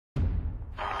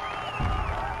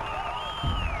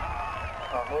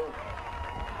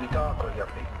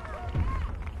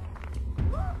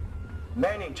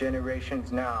Many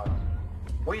generations now,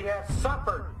 we have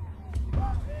suffered.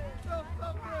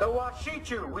 The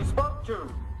Washichu we spoke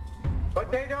to,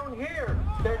 but they don't hear.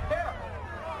 They're deaf.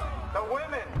 The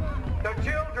women, the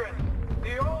children,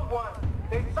 the old ones,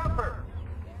 they suffer.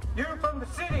 You from the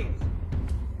cities,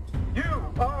 you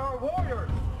are our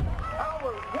warriors. Our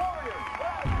warriors.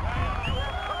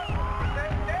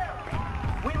 They're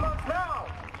deaf. We must now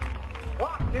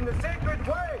walk in the sacred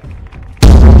way.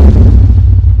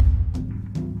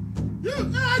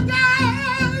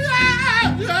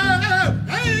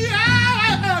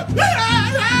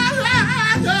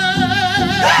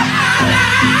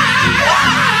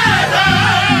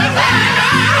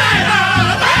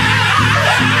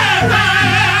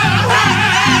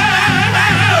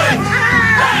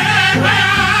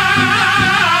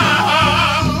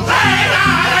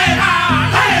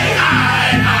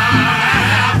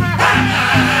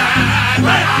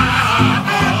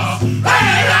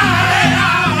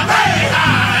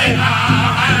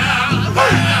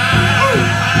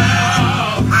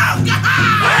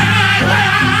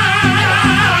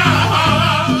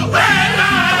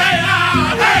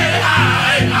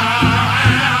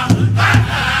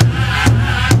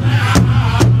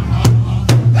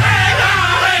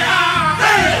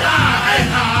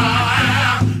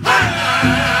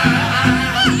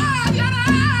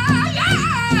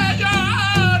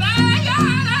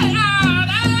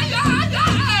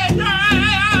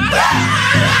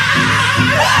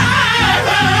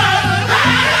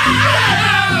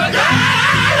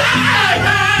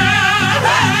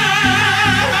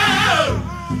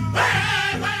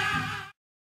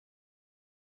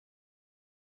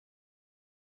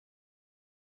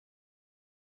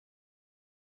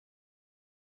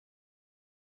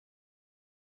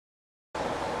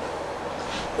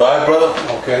 Alright, brother?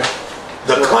 Okay.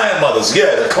 The clan mothers,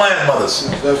 yeah, the clan mothers.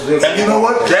 And you know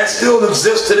what? That still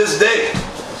exists to this day.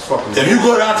 If you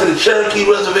go down to the Cherokee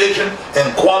Reservation in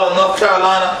Kuala, North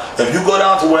Carolina, if you go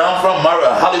down to where I'm from,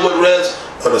 Hollywood Res,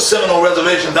 or the Seminole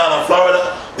Reservation down in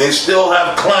Florida, they still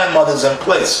have clan mothers in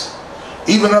place.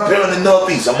 Even up here in the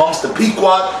Northeast, amongst the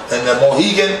Pequot and the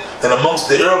Mohegan, and amongst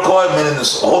the Iroquois, meaning the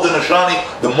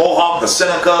Haudenosaunee, the Mohawk, the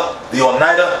Seneca, the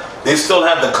Oneida, they still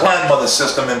have the clan mother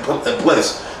system in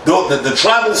place. The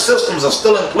tribal systems are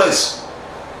still in place.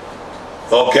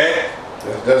 Okay?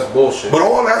 That's bullshit. But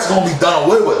all that's going to be done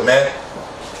away with, man.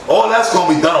 All that's going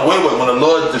to be done away with when the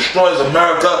Lord destroys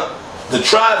America. The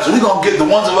tribes, we're going to get the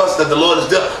ones of us that the Lord is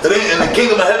dealt. In the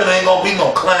kingdom of heaven, there ain't going to be no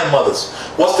clan mothers.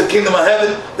 What's the kingdom of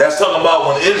heaven? That's talking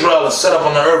about when Israel is set up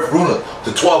on the earth ruling,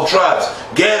 the 12 tribes.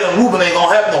 Gad and Reuben ain't going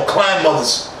to have no clan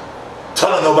mothers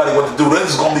telling nobody what to do.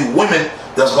 There's going to be women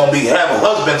that's going to be having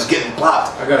husbands getting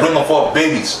popped, bringing forth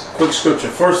babies. Quick scripture.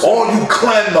 First, all you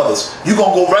clan mothers, you're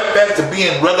going to go right back to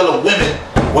being regular women,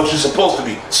 what you're supposed to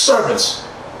be, servants.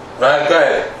 Right, go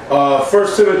ahead.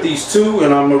 1 Timothy 2,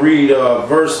 and I'm going to read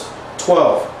verse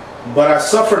 12. But I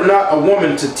suffer not a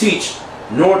woman to teach,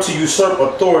 nor to usurp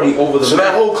authority over the man. So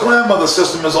that whole clan mother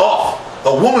system is off.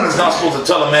 A woman is not supposed to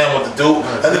tell a man what to do.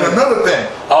 And then another thing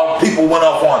our people went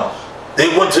off on, they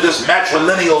went to this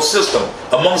matrilineal system.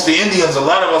 Amongst the Indians, a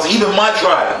lot of us, even my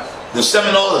tribe, the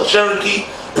Seminole, the Cherokee,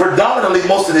 predominantly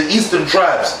most of the eastern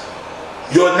tribes,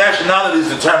 your nationality is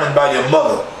determined by your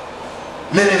mother.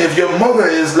 Meaning if your mother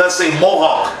is, let's say,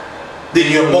 Mohawk,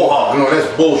 then you're Mohawk. No,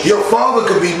 that's bullshit. Your father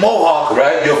could be Mohawk,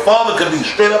 right? Your father could be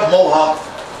straight up Mohawk,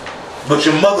 but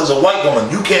your mother's a white woman.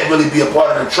 You can't really be a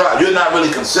part of the tribe. You're not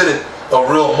really considered a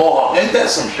real Mohawk. Ain't that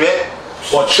some shit?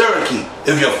 Or Cherokee.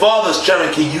 If your father's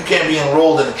Cherokee, you can't be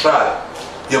enrolled in the tribe.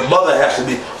 Your mother has to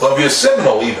be, or if you're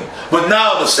Seminole even. But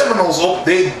now the Seminoles,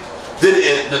 they did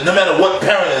it, no matter what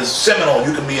parent is Seminole,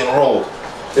 you can be enrolled.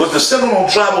 But the Seminole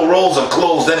tribal rolls are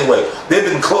closed anyway. They've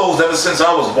been closed ever since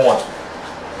I was born.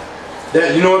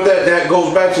 That, you know what that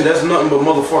goes back to? That's nothing but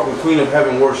motherfucking Queen of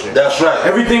Heaven worship. That's right.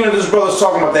 Everything that this brother's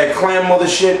talking about, that clan mother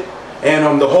shit,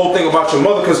 and the whole thing about your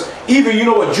mother, because even, you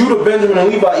know what, Judah, Benjamin, and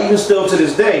Levi, even still to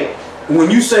this day, when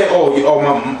you say, oh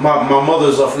my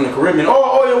mother's from the Caribbean,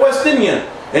 oh you're West Indian,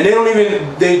 and they don't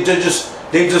even, they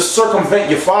just circumvent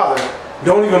your father,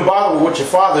 don't even bother with what your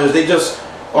father is, they just,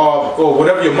 or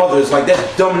whatever your mother is, like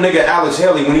that dumb nigga Alex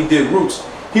Haley when he did Roots.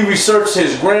 He researched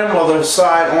his grandmother's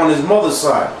side on his mother's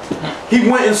side. He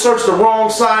went and searched the wrong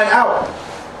side out.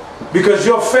 Because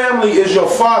your family is your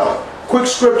father. Quick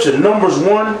scripture, Numbers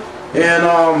 1 and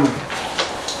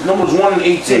Numbers 1 and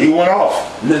 18. Yeah, he went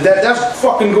off. That's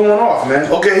fucking going off, man.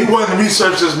 Okay, he went and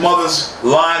researched his mother's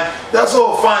line. That's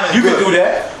all fine and good. You can do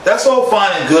that. That's all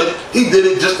fine and good. He did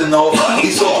it just to know.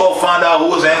 He so-called found out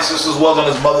who his ancestors was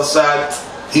on his mother's side.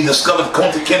 he discovered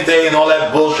Kunta Kinte and all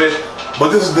that bullshit. But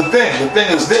this is the thing. The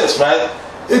thing is this, right?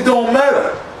 It don't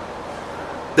matter.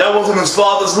 That wasn't his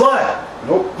father's line.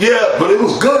 Nope. Yeah, but it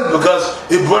was good because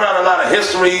it brought out a lot of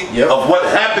history of what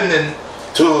happened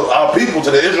to our people, to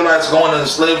the Israelites going into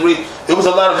slavery. It was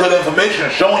a lot of good information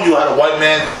showing you how the white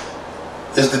man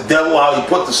is the devil, how he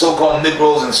put the so-called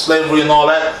Negroes in slavery and all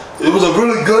that. It was a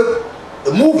really good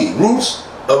movie, Roots.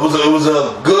 It was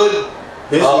a good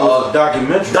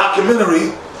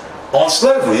documentary on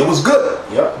slavery. It was good.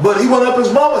 Yep. But he went up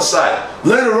his mama's side.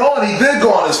 Later on, he did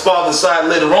go on his father's side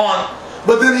later on,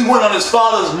 but then he went on his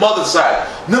father's mother's side.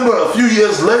 Remember, a few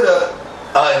years later,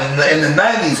 in the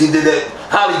 90s, he did that.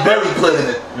 Halle Berry played in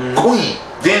it. Queen.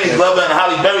 Danny Glover and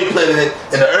Halle Berry played in it.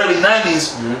 In the early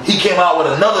 90s, he came out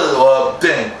with another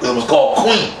thing. It was called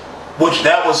Queen, which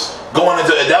that was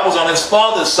on his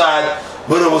father's side,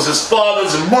 but it was his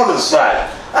father's and mother's side.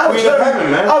 I was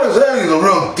hearing he's a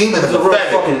real demon. He's a real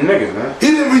fucking nigga, man.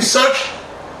 He didn't research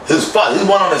his father. He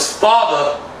went on his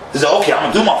father. He said, okay,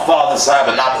 I'm going to do my father's side,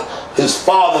 but not his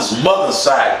father's mother's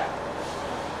side.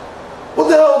 What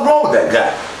the hell is wrong with that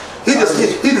guy? He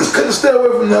just couldn't stay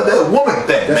away from that woman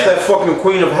thing, That's that fucking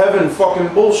Queen of Heaven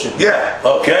fucking bullshit. Yeah,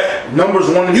 okay. Numbers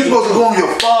 1 and 2. You're supposed to go on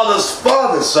your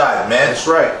father's side, man. That's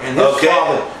right. And his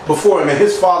father before him, and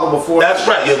his father before him. That's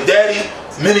right. Your daddy,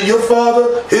 meaning your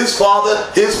father, his father,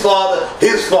 his father,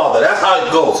 his father. That's how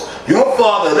it goes. Your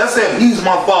father, let's say he's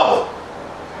my father.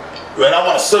 And I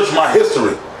want to search my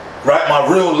history, right? My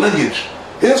real lineage.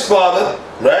 His father,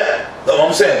 right? That's what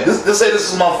I'm saying. Let's say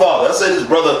this is my father. Let's say this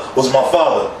brother was my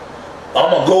father. I'm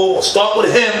going to go start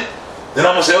with him. Then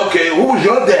I'm going to say, okay, who was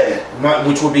your daddy?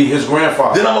 Which would be his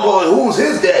grandfather. Then I'm going to go, who was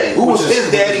his daddy? Who was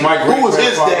his daddy? Who was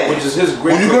his daddy? Which is his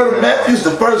great. When you go to Matthew's,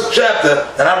 the first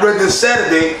chapter, and I read this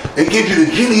Saturday, it gives you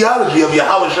the genealogy of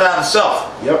Yahweh Shai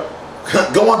himself.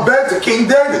 Yep. Going back to King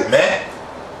David, man.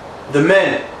 The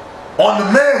men. On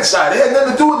the man's side. It had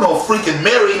nothing to do with no freaking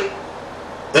Mary.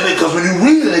 And because when you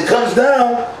read it, it comes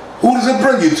down, who does it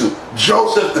bring you to?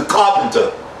 Joseph the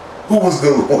carpenter, who was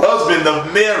the husband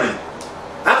of Mary.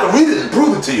 I can read it and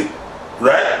prove it to you,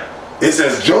 right? It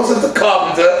says Joseph the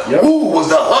carpenter, who was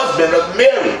the husband of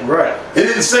Mary. Right. It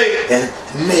didn't say, and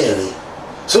Mary.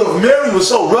 So if Mary was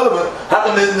so relevant, how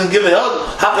come they didn't give it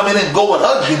her? How come they didn't go with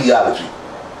her genealogy?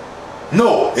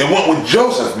 No, it went with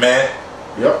Joseph, man.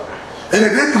 Yep. And it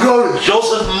didn't go to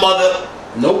Joseph's mother.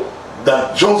 Nope.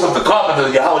 Joseph the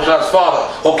carpenter, Yahweh Shai's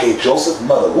father. Okay, Joseph's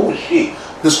mother, who was she?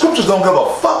 The scriptures don't give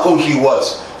a fuck who she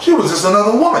was. She was just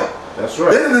another woman. That's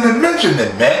right. They didn't even mention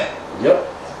it, man. Yep.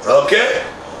 Okay?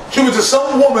 She was just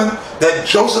some woman that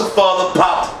Joseph's father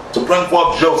popped to bring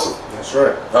forth Joseph. That's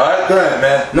right. Alright, go ahead,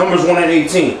 man. Numbers 1 and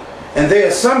 18. And they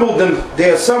assembled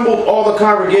all the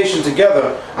congregation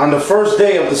together on the first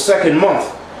day of the second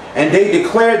month. And they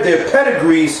declared their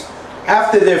pedigrees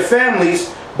after their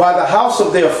families by the house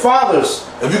of their fathers.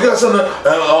 If you got something,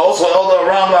 also Elder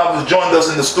Ramlab has joined us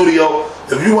in the studio.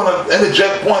 If you want to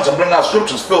interject points and bring out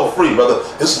scriptures, feel free, brother.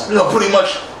 It's pretty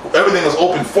much everything is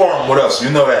open forum with us.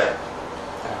 You know that.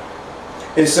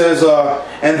 It says,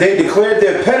 and they declared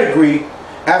their pedigree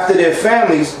after their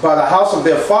families by the house of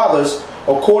their fathers,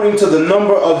 according to the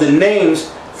number of the names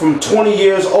from 20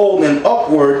 years old and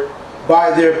upward,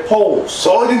 by their polls.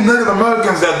 So all these Native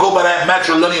Americans that go by that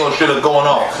matrilineal shit are going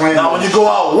on. Now when you go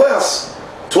out west,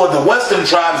 toward the western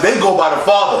tribes, they go by the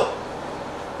father,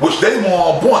 which they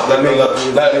more on point. Like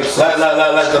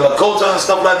the Lakota and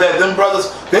stuff like that, them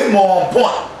brothers, they more on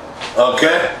point.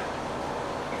 Okay?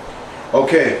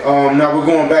 Okay, now we're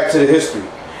going back to the history.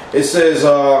 It says,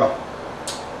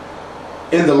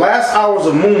 in the last hours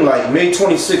of moonlight, May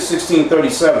 26,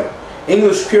 1637,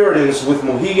 English Puritans with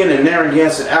Mohegan and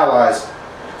Narragansett allies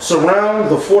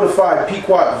surround the fortified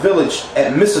Pequot village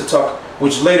at Missatuck,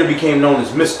 which later became known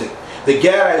as Mystic. The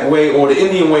Gadite way, or the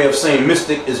Indian way of saying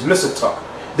Mystic, is Missatuck.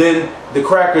 Then the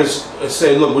crackers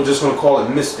say, look, we're just going to call it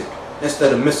Mystic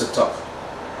instead of Missatuck.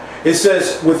 It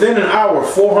says, within an hour,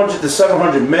 400 to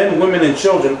 700 men, women, and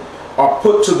children are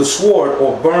put to the sword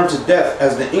or burned to death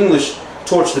as the English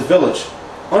torch the village.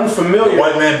 Unfamiliar. The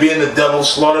white man being the devil,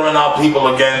 slaughtering our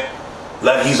people again,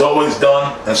 like he's always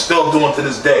done and still doing to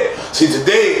this day. See,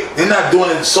 today, they're not doing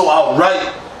it so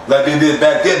outright like they did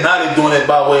back then. Now they're doing it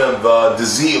by way of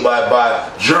disease,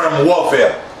 by germ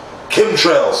warfare,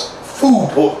 chemtrails, food,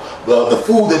 the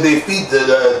food that they feed,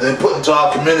 they put into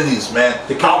our communities, man.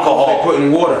 The alcohol they put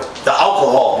in water. The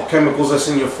alcohol. The chemicals that's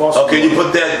in your faucet. Okay, you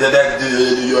put that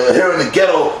here in the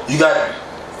ghetto, you got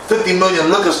 50 million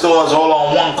liquor stores all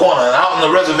on one corner. And out in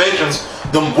the reservations,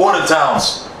 them border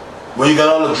towns, where you got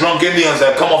all the drunk Indians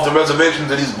that come off the reservation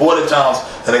to these border towns,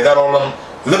 and they got all them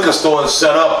liquor stores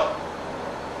set up.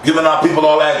 giving our people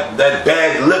all that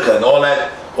bad liquor and all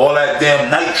that damn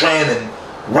night train and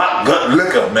rock gut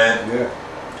liquor, man. Yeah.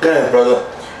 Go ahead, brother.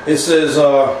 It says,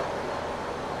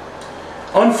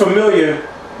 unfamiliar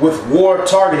with war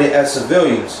targeted at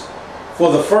civilians.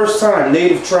 For the first time,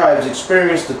 native tribes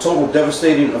experienced the total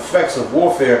devastating effects of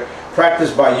warfare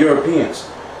practiced by Europeans.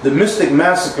 The Mystic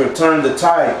Massacre turned the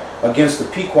tide against the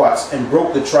Pequots and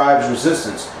broke the tribe's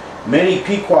resistance. Many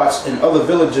Pequots and other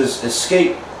villages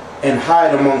escape and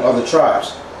hide among other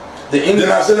tribes. The English,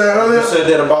 didn't I say that earlier? You said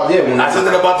that about, yeah. When I said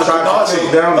that about the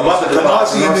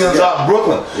Canarsie Indians out in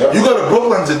Brooklyn. Yep. You go to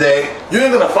Brooklyn today, you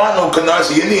ain't gonna find no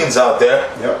Canarsie Indians out there.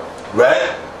 Yep.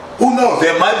 Right? Who knows?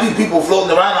 There might be people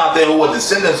floating around out there who are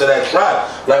descendants of that tribe.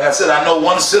 Like I said, I know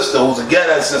one sister who's a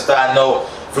Gaddite sister I know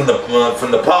from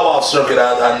the powwow circuit.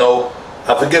 I know.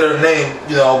 I forget her name,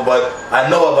 you know, but I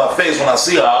know of her face when I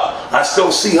see her. I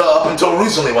still see her up until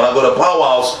recently when I go to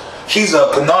powwows. She's a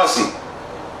Canarsie.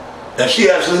 And she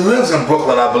actually lives in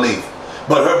Brooklyn, I believe.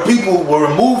 But her people were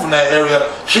removed from that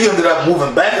area. She ended up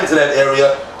moving back into that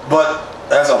area. But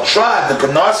as a tribe, the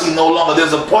Canarsie no longer,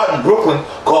 there's a part in Brooklyn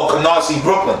called Canarsie,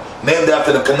 Brooklyn, named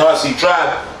after the Canarsie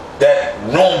tribe that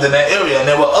roamed in that area. And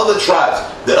there were other tribes.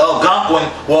 The Algonquin,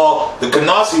 well, the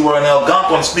Canarsie were an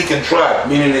Algonquin speaking tribe.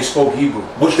 Meaning they spoke Hebrew.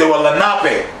 Which they were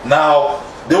Lenape. Now,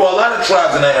 there were a lot of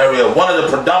tribes in that area. One of the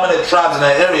predominant tribes in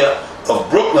that area of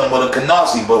Brooklyn were the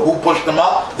Canarsie, but who pushed them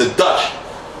out? The Dutch.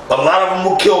 A lot of them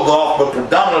were killed off, but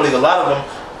predominantly a lot of them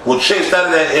were chased out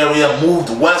of that area,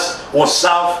 moved west or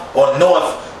south or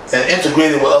north, and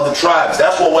integrated with other tribes.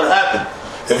 That's what would happen.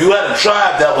 If you had a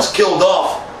tribe that was killed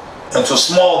off into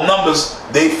small numbers,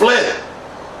 they fled.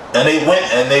 And they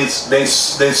went and they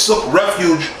sought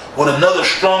refuge with another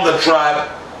stronger tribe,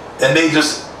 and they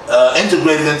just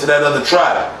integrated into that other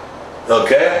tribe.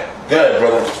 Okay? Go ahead,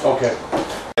 brother. Okay.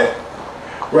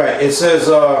 Right. It says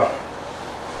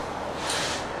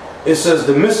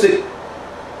the Mystic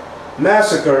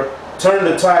Massacre turned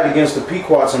the tide against the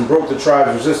Pequots and broke the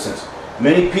tribe's resistance.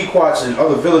 Many Pequots and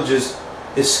other villages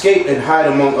escape and hide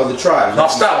among other tribes. Now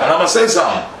stop, and I'm gonna say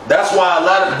something. That's why a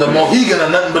lot of the Mohegan are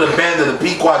nothing but a band of the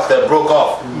Pequots that broke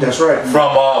off. That's right.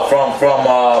 From what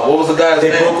was the guy's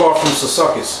name? They broke off from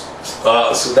Susucus.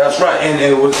 So that's right. And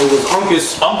it was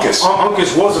Uncas. Uncas.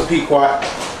 Uncas was a Pequot,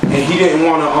 and he didn't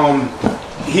want to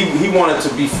he wanted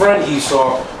to befriend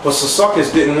Esau, but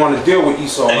Susucus didn't want to deal with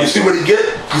Esau. And you see what he get?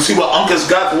 You see what Uncas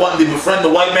got for wanting to befriend the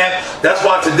white man? That's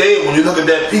why today, when you look at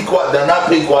that Pequot, they're not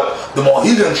Pequot, the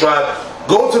Mohegan tribe,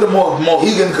 go to the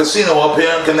Mohegan Casino up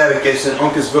here in Connecticut. It's in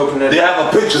Uncasville, Connecticut. They have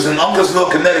a pictures in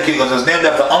Uncasville, Connecticut, because it's named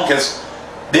after Uncas.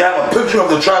 They have a picture of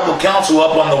the tribal council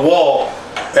up on the wall,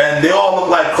 and they all look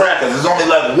like crackers. There's only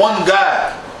like one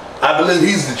guy. I believe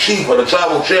he's the chief or the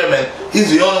tribal chairman. He's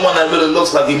the only one that really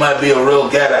looks like he might be a real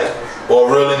Gaddite or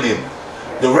a real Indian.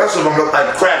 The rest of them look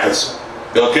like crackers.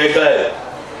 Okay, go ahead.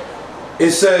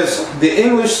 It says, the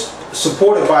English,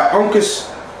 supported by Uncas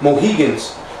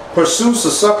Mohegans, pursue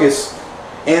Susucus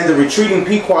and the retreating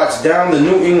Pequots down the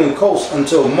New England coast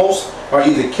until most are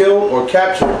either killed or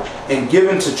captured and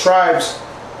given to tribes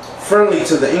friendly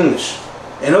to the English.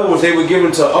 In other words, they were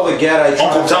given to other Gaddite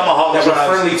tribes that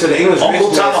were friendly to the English.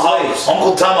 Uncle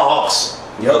Tomahawks.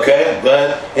 Yep. Okay, go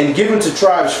ahead. And given to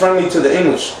tribes friendly to the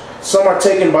English. Some are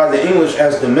taken by the English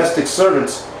as domestic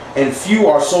servants, and few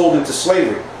are sold into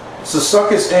slavery.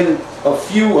 Susucus and a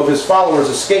few of his followers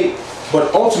escape,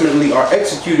 but ultimately are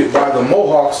executed by the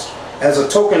Mohawks as a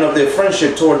token of their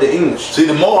friendship toward the English. See,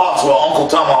 the Mohawks were Uncle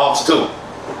Tomahawks too.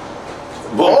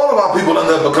 But all of our people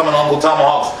ended up becoming Uncle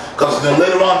Tomahawks, because then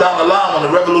later on down the line,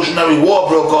 when the Revolutionary War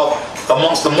broke off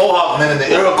amongst the Mohawk men in the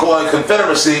Iroquois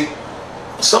Confederacy,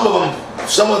 some of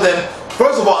them,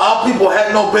 first of all, our people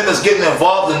had no business getting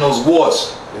involved in those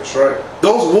wars. That's right.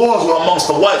 Those wars were amongst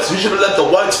the whites. We should have let the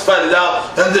whites fight it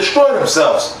out and destroy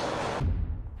themselves.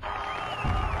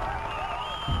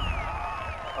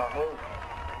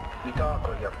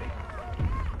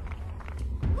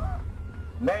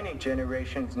 Many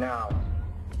generations now,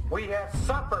 we have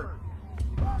suffered.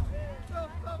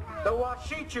 The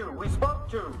Washichu we spoke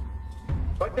to,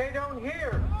 but they don't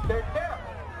hear, they're deaf.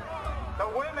 The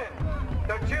women,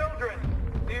 the children,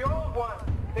 the old ones,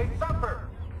 they suffer.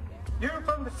 You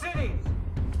from the city,